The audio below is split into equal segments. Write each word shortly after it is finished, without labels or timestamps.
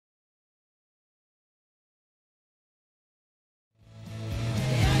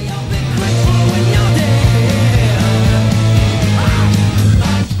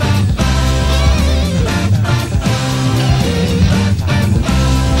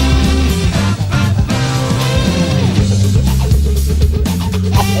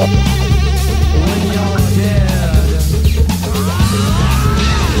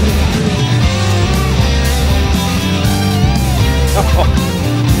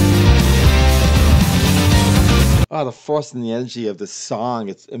the force and the energy of this song.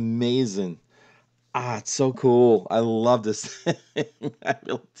 It's amazing. It's so cool. I love this thing. I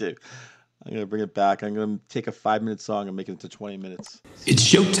really do. I'm gonna bring it back. I'm gonna take a 5-minute song and make it into 20 minutes. It's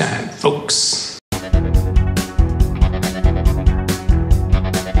showtime, folks.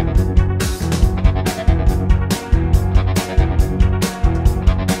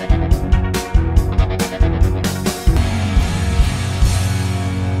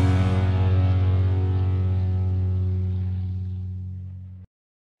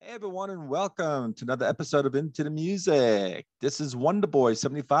 Hey everyone, and welcome to another episode of Into the Music. This is Wonder Boy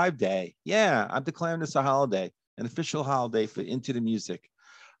 75 Day. Yeah, I'm declaring this a holiday, an official holiday for Into the Music,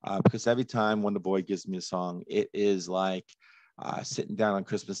 because every time Wonder Boy gives me a song, it is like sitting down on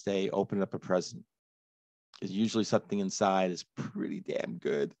Christmas Day, opening up a present. Because usually something inside is pretty damn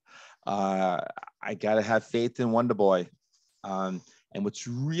good. I gotta have faith in Wonder Boy. And what's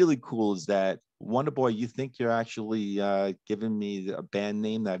really cool is that Wonder Boy, you think you're actually giving me a band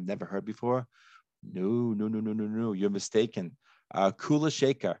name that I've never heard before? No. You're mistaken. Kula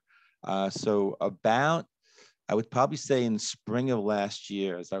SHAKER. So about, I would probably say in spring of last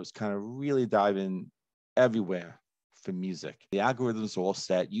year, as I was kind of really diving everywhere for music. The algorithms were all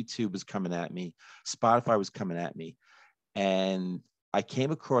set. YouTube was coming at me. Spotify was coming at me. And I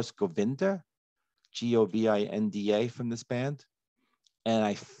came across Govinda, Govinda from this band. And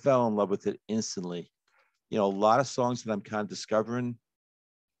I fell in love with it instantly. You know, a lot of songs that I'm kind of discovering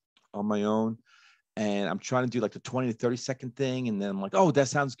on my own. And I'm trying to do like the 20 to 30 second thing. And then I'm like, oh, that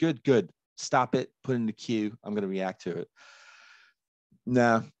sounds good. Good. Stop it. Put it in the queue. I'm going to react to it.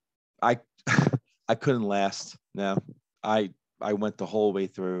 No, I couldn't last. No, I went the whole way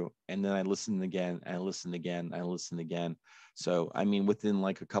through. And then I listened again. And I listened again. I listened again. So, I mean, within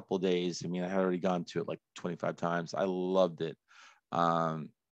like a couple of days, I mean, I had already gone to it like 25 times. I loved it. And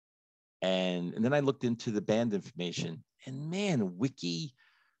then I looked into the band information, and man, Wiki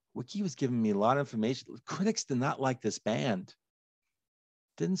was giving me a lot of information. Critics did not like this band.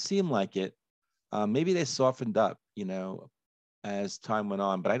 Didn't seem like it. Maybe they softened up, you know, as time went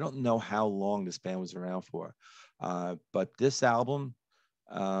on, but I don't know how long this band was around for. But this album,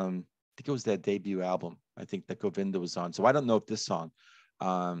 I think it was their debut album. I think that Govinda was on. So I don't know if this song,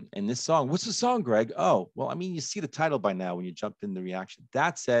 and this song, what's the song, Greg? Oh, well, I mean, you see the title by now when you jump in the reaction.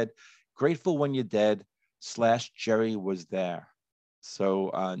 That said, Grateful When You're Dead / Jerry Was There. So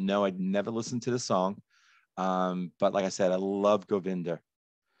no, I'd never listened to the song. But like I said, I love Govinda.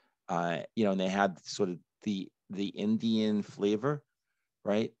 You know, and they had sort of the Indian flavor,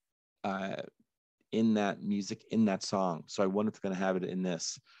 right? In that music, in that song. So I wonder if they're going to have it in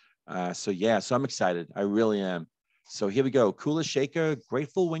this. So yeah, so I'm excited. I really am. So here we go. Kula SHAKER,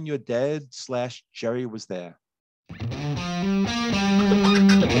 Grateful When You're Dead / Jerry Was There.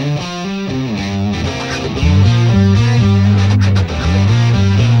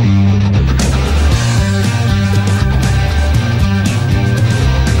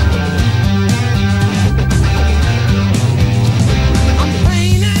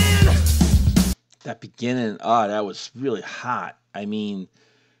 That beginning, that was really hot. I mean,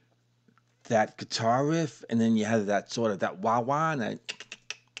 that guitar riff, and then you had that sort of that wah wah, and that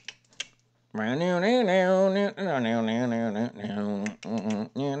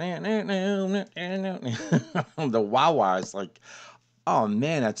the wah wah is like, oh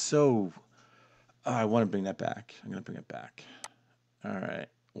man, that's so. Oh, I want to bring that back. I'm gonna bring it back. All right,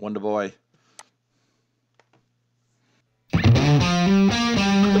 Wonder Boy.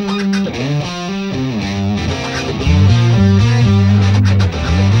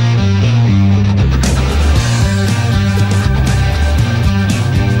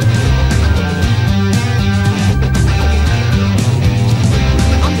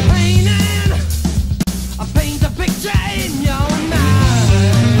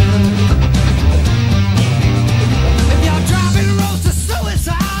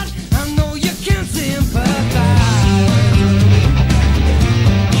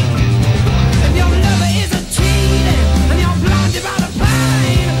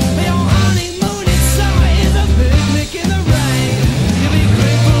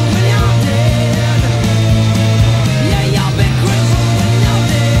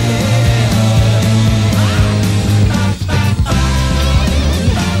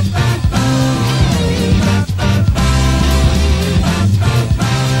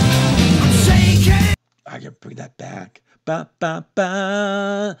 Bring that back. Ba ba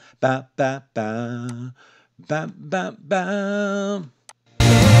ba ba ba ba ba ba ba.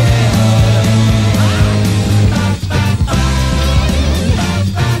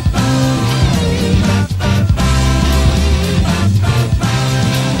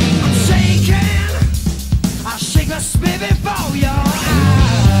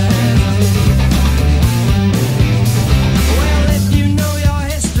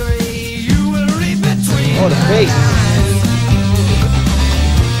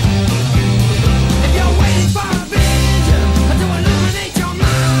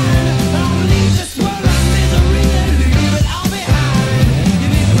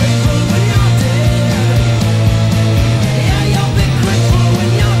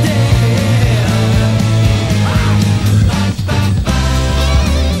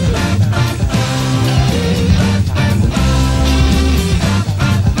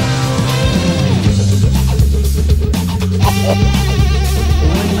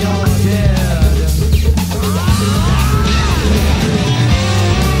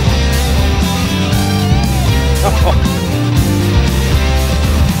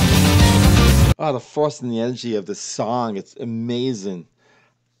 force and the energy of the song. It's amazing.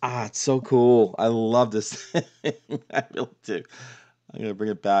 Ah, it's so cool. I love this. I really do. I'm gonna bring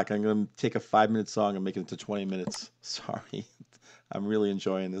it back. I'm gonna take a 5-minute song and make it into 20 minutes. Sorry. I'm really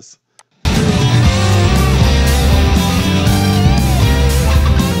enjoying this.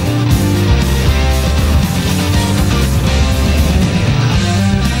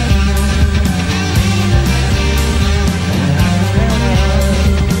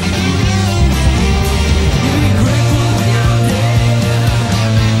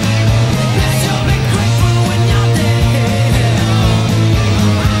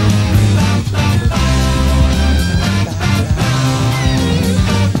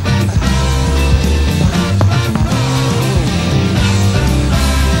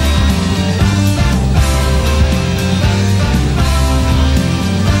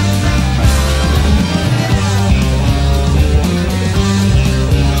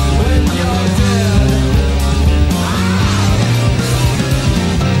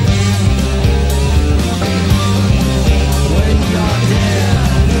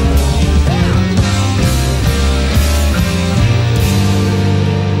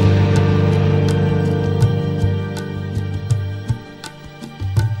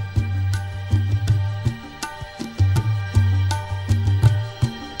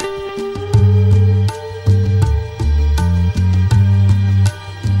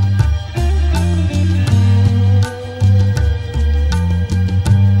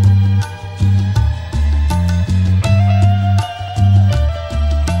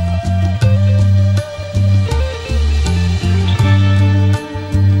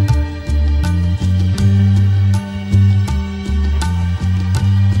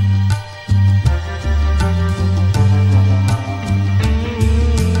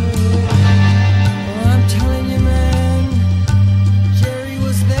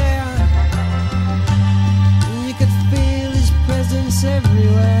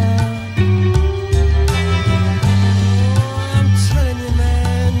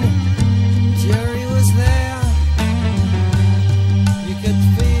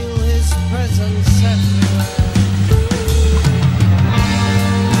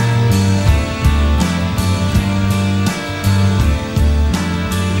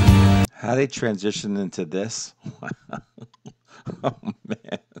 How they transition into this? Oh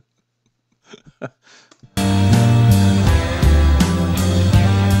man.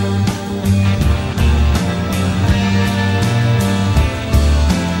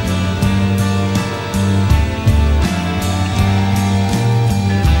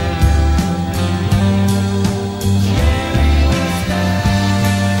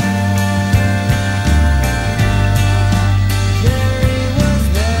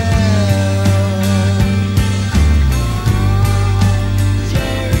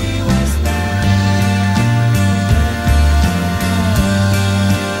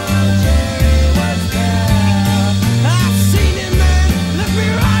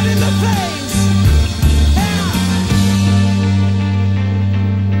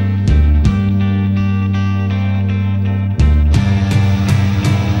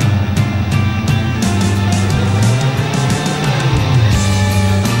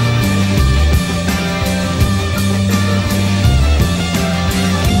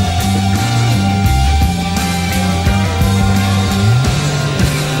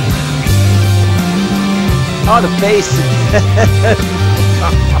 Oh, the bass.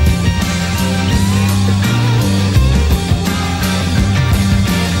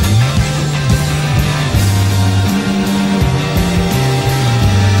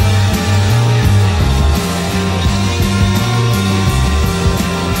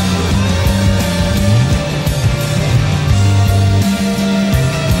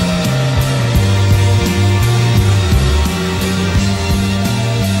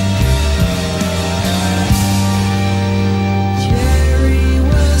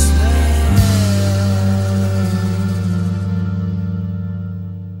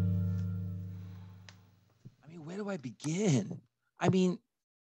 I begin? I mean,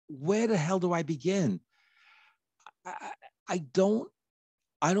 where the hell do I begin? I don't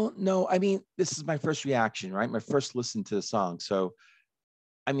know. I mean, this is my first reaction, right? My first listen to the song. So,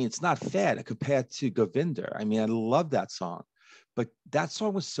 I mean, it's not fair compared to Govinda. I mean, I love that song, but that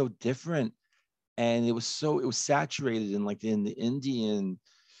song was so different, and it was saturated in in the Indian,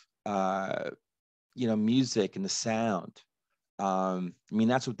 music and the sound. I mean,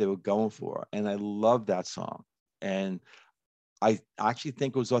 that's what they were going for, and I love that song. And I actually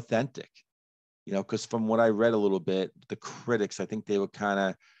think it was authentic, because from what I read a little bit, the critics, I think they were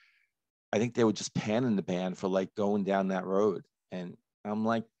just panning the band for like going down that road. And I'm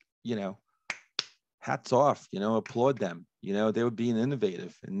like, hats off, applaud them. They were being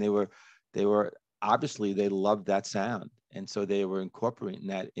innovative, and they were obviously they loved that sound. And so they were incorporating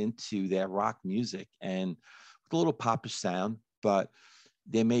that into their rock music and with a little popish sound, but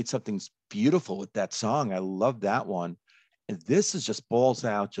they made something beautiful with that song. I love that one. And this is just balls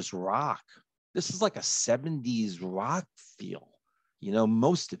out, just rock. This is like a 70s rock feel,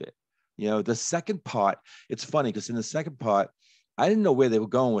 most of it. The second part, it's funny because in the second part, I didn't know where they were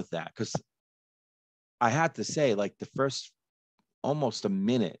going with that because I had to say, like the first almost a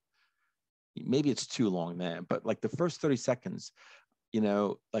minute, maybe it's too long, man, but like the first 30 seconds,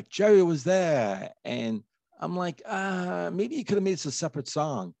 like Jerry was there. And I'm like, maybe you could have made this a separate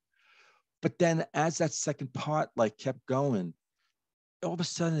song. But then as that second part like kept going, all of a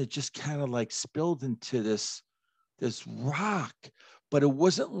sudden it just kind of like spilled into this rock, but it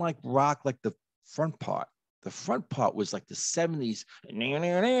wasn't like rock like the front part. The front part was like the 70s.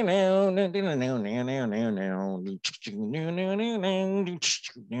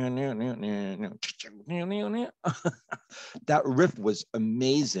 That riff was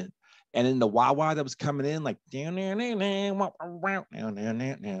amazing. And in the wah wah that was coming in, like, and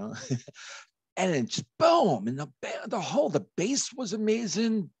then just boom, and the bass was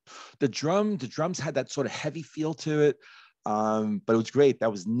amazing. The drums had that sort of heavy feel to it, but it was great.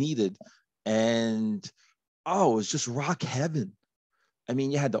 That was needed, and it was just rock heaven. I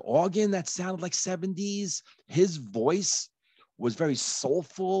mean, you had the organ that sounded like 70s. His voice was very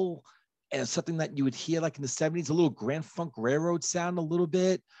soulful and something that you would hear like in the 70s, a little Grand Funk Railroad sound, a little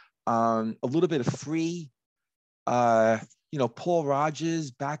bit of Free. Paul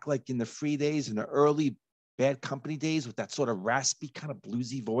Rogers back like in the Free days, in the early Bad Company days, with that sort of raspy kind of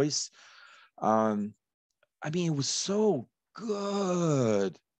bluesy voice. I mean, it was so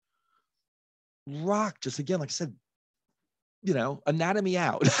good. Rock, just again, like I said, anatomy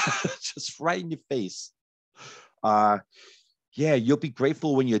out, just right in your face. Yeah, you'll be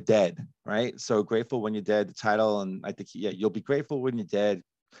grateful when you're dead, right? So Grateful When You're Dead, the title, and I think, yeah, you'll be grateful when you're dead.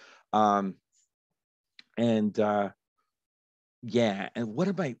 Yeah, and what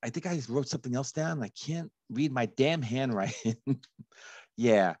am I think I wrote something else down. I can't read my damn handwriting.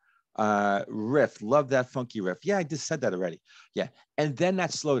 Yeah. Riff, love that funky riff. Yeah, I just said that already. Yeah. And then that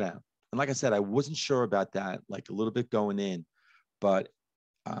slowdown. And like I said, I wasn't sure about that, like a little bit going in, but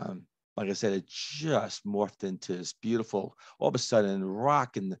like I said, it just morphed into this beautiful, all of a sudden,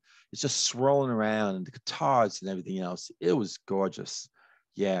 rock, and it's just swirling around, and the guitars and everything else. It was gorgeous.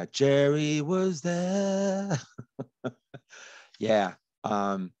 Yeah, Jerry was there. Yeah.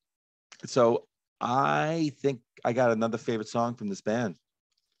 So I think I got another favorite song from this band.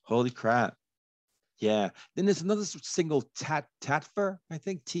 Holy crap. Yeah. Then there's another single, Tatva, I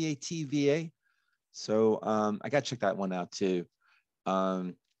think, Tatva. So I got to check that one out too.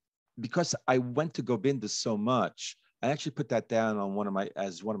 Because I went to Govinda so much, I actually put that down on one of my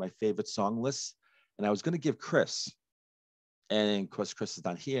favorite song lists. And I was going to give Chris, and of course, Chris is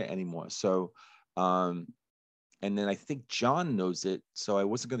not here anymore. So, and then I think John knows it, so I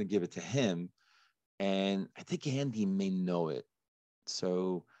wasn't going to give it to him. And I think Andy may know it.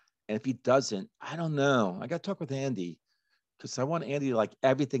 So, and if he doesn't, I don't know. I got to talk with Andy because I want Andy to like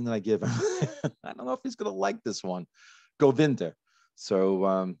everything that I give him. I don't know if he's going to like this one, Govinda.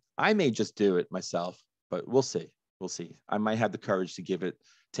 So I may just do it myself, but we'll see. We'll see. I might have the courage to give it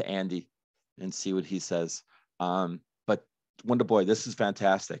to Andy and see what he says. But Wonder Boy, this is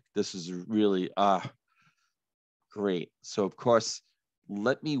fantastic. This is really great. So of course,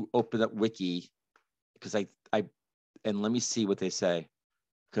 let me open up Wiki because and let me see what they say.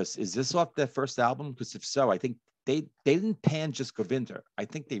 Because is this off their first album? Because if so, I think they didn't pan just Govinda. I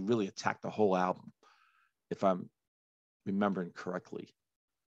think they really attacked the whole album, if I'm remembering correctly.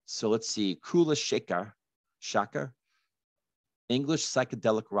 So let's see. Kula SHAKER, English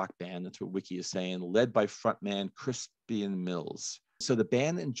psychedelic rock band. That's what Wiki is saying, led by frontman Crispian Mills. So the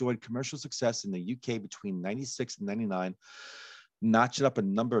band enjoyed commercial success in the UK between 96 and 99, notching up a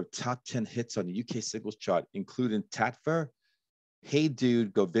number of top 10 hits on the UK singles chart, including Tatva, Hey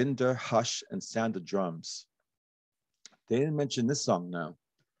Dude, Govinda, Hush, and Sound of Drums. They didn't mention this song, no.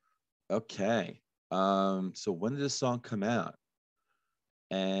 Okay. So when did this song come out?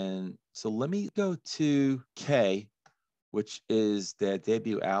 And so let me go to K, which is their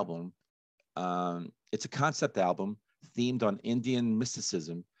debut album. It's a concept album themed on Indian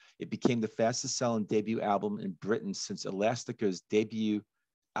mysticism. It became the fastest selling debut album in Britain since Elastica's debut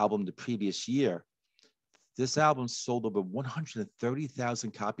album the previous year. This album sold over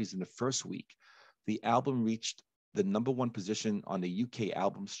 130,000 copies in the first week. The album reached the #1 position on the UK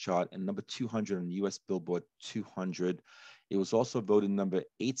albums chart and number 200 on the US Billboard 200. It was also voted number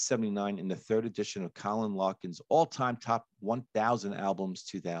 879 in the third edition of Colin Larkin's all-time top 1,000 albums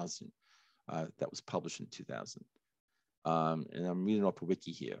 2000. That was published in 2000. And I'm reading off a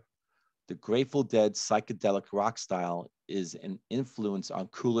wiki here. The Grateful Dead psychedelic rock style is an influence on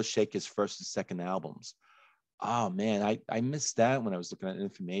Kula Shaker's first and second albums. Oh man, I missed that when I was looking at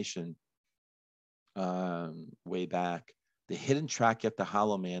information way back. The hidden track at the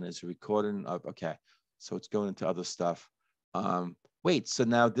Hollow Man is a recording of, okay, so it's going into other stuff. Wait, so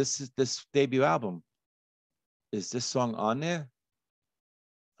now this debut album. Is this song on there?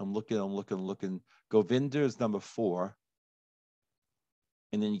 I'm looking. Govinda is number 4.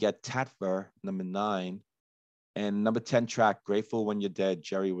 And then you got Tatver, number 9. And number 10 track, Grateful When You're Dead,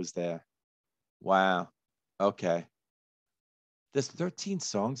 Jerry Was There. Wow. Okay. There's 13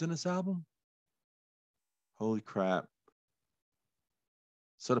 songs in this album? Holy crap.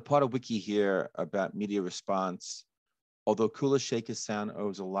 So the part of wiki here about media response, although Kula Shaker's sound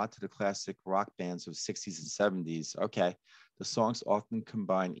owes a lot to the classic rock bands of 60s and 70s, okay, the songs often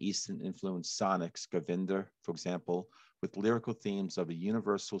combine Eastern influenced sonics, Govinda, for example, with lyrical themes of a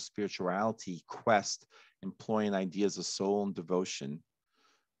universal spirituality quest, employing ideas of soul and devotion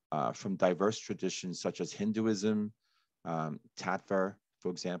from diverse traditions such as Hinduism, Tatver, for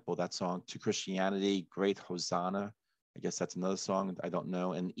example, that song, to Christianity, Great Hosanna. I guess that's another song, I don't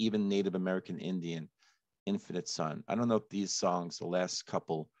know, and even Native American Indian, Infinite Sun. I don't know if these songs, the last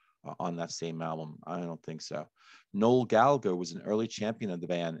couple, are on that same album. I don't think so. Noel Gallagher was an early champion of the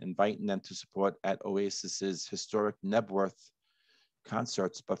band, inviting them to support at Oasis's historic Nebworth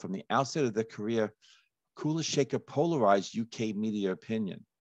concerts. But from the outset of their career, Kula Shaker polarized UK media opinion.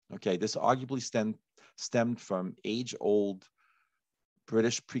 Okay, this arguably stemmed from age-old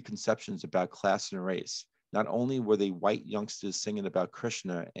British preconceptions about class and race. Not only were they white youngsters singing about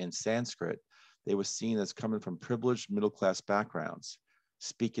Krishna and Sanskrit, they were seen as coming from privileged middle-class backgrounds.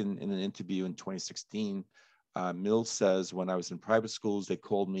 Speaking in an interview in 2016, Mills says, when I was in private schools, they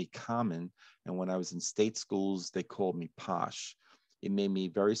called me common, and when I was in state schools, they called me posh. It made me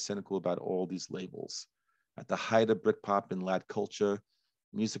very cynical about all these labels. At the height of Britpop and Lad culture,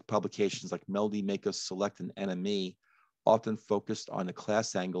 music publications like Melody Maker Select and NME often focused on the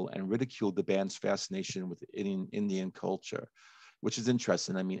class angle and ridiculed the band's fascination with Indian culture, which is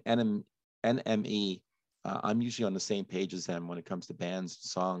interesting. I mean, NME, I'm usually on the same page as them when it comes to bands and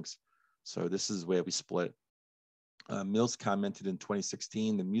songs. So this is where we split. Mills commented in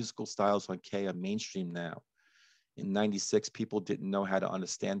 2016, the musical styles on K are mainstream now. In 96, people didn't know how to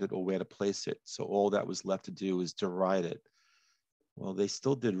understand it or where to place it. So all that was left to do is deride it. Well, they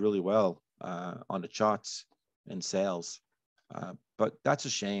still did really well on the charts and sales, but that's a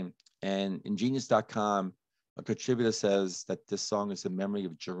shame. And in Genius.com, a contributor says that this song is a memory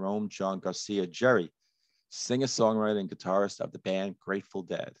of Jerome John Garcia, Jerry, singer-songwriter and guitarist of the band Grateful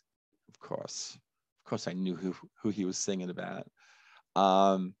Dead. Of course I knew who he was singing about.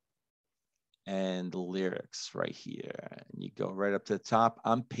 And the lyrics right here, and you go right up to the top.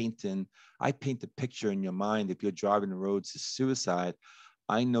 I paint the picture in your mind. If you're driving the roads to suicide,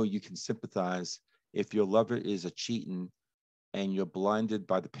 I know you can sympathize. If your lover is a cheating and you're blinded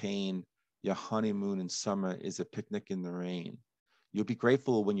by the pain, your honeymoon in summer is a picnic in the rain. You'll be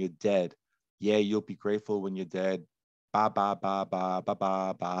grateful when you're dead. Yeah, you'll be grateful when you're dead. Ba, ba, ba, ba, ba,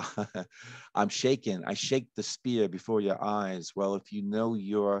 ba, ba. I'm shaking. I shake the spear before your eyes. Well, if you know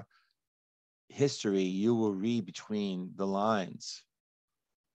your history, you will read between the lines.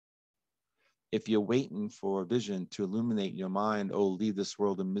 If you're waiting for a vision to illuminate your mind, oh, leave this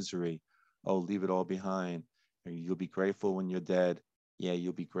world in misery. Oh, leave it all behind. You'll be grateful when you're dead. Yeah,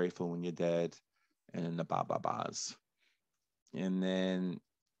 you'll be grateful when you're dead. And then the ba-ba-bas. And then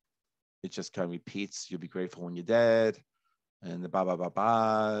it just kind of repeats. You'll be grateful when you're dead. And the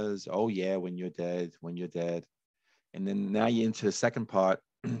ba-ba-ba-bas. Oh, yeah, when you're dead, when you're dead. And then now you're into the second part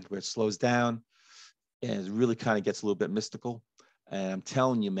where it slows down and it really kind of gets a little bit mystical. And I'm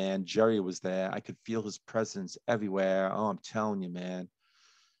telling you, man, Jerry was there. I could feel his presence everywhere. Oh, I'm telling you, man.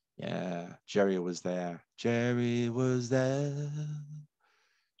 Yeah, Jerry was there. Jerry was there.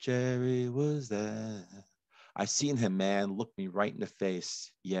 Jerry was there. I seen him, man, look me right in the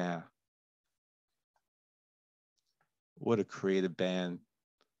face. Yeah. What a creative band.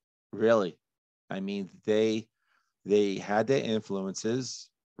 Really. I mean, they had their influences,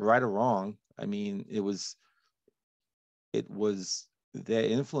 right or wrong. I mean, it was their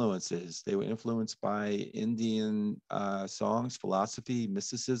influences. They were influenced by Indian songs, philosophy,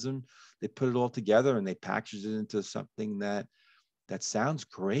 mysticism. They put it all together and they packaged it into something that sounds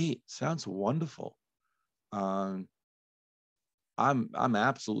great, sounds wonderful. Um, I'm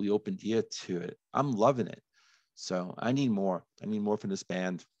absolutely open ear to it. I'm loving it. So I need more. I need more from this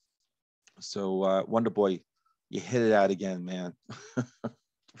band. So Wonder Boy, you hit it out again, man.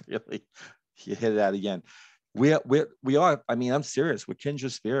 Really, you hit it out again. We are. I mean, I'm serious. We're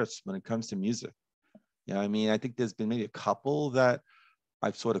kindred spirits when it comes to music. You know, I mean, I think there's been maybe a couple that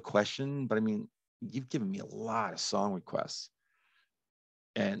I've sort of questioned, but I mean, you've given me a lot of song requests,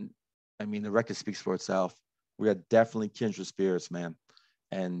 and I mean, the record speaks for itself. We are definitely kindred spirits, man,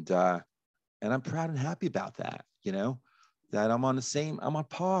 and I'm proud and happy about that. You know, that I'm on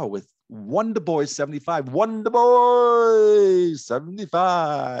par with Wonder Boy 75. Wonder Boy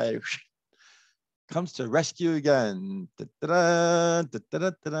 75 comes to rescue again. Da-da-da,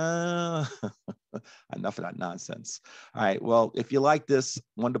 da-da-da-da. Enough of that nonsense. All right. Well, if you like this,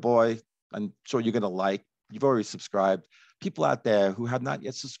 Wonder Boy, I'm sure you're going to like. You've already subscribed. People out there who have not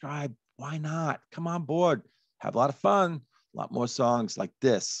yet subscribed, why not? Come on board. Have a lot of fun. A lot more songs like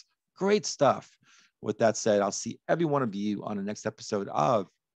this. Great stuff. With that said, I'll see every one of you on the next episode of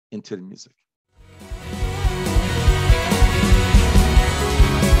Into the Music.